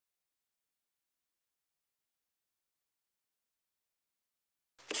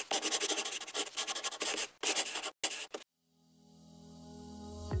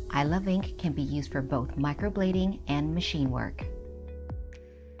I Love Ink can be used for both microblading and machine work.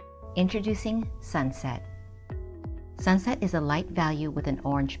 Introducing Sunset. Sunset is a light value with an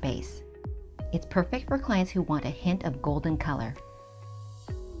orange base. It's perfect for clients who want a hint of golden color.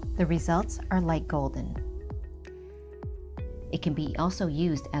 The results are light golden. It can be also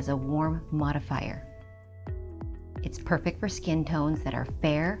used as a warm modifier. It's perfect for skin tones that are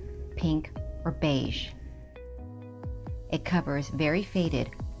fair, pink, or beige. It covers very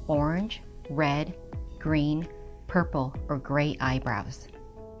faded orange, red, green, purple, or gray eyebrows.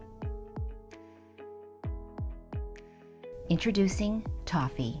 Introducing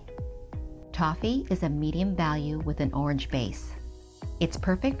Toffee. Toffee is a medium value with an orange base. It's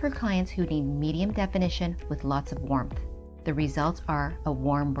perfect for clients who need medium definition with lots of warmth. The results are a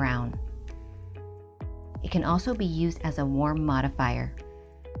warm brown. It can also be used as a warm modifier.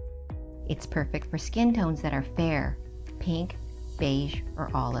 It's perfect for skin tones that are fair, pink, beige, or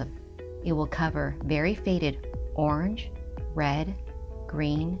olive. It will cover very faded orange, red,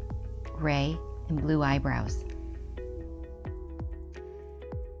 green, gray, and blue eyebrows.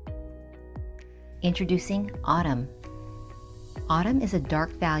 Introducing Autumn. Autumn is a dark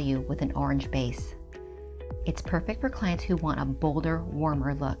value with an orange base. It's perfect for clients who want a bolder,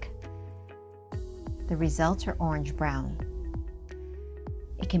 warmer look. The results are orange-brown.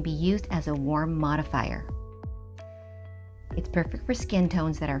 It can be used as a warm modifier. It's perfect for skin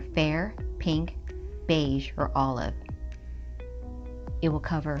tones that are fair, pink, beige, or olive. It will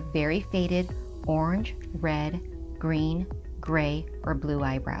cover very faded orange, red, green, gray, or blue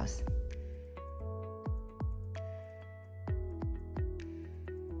eyebrows.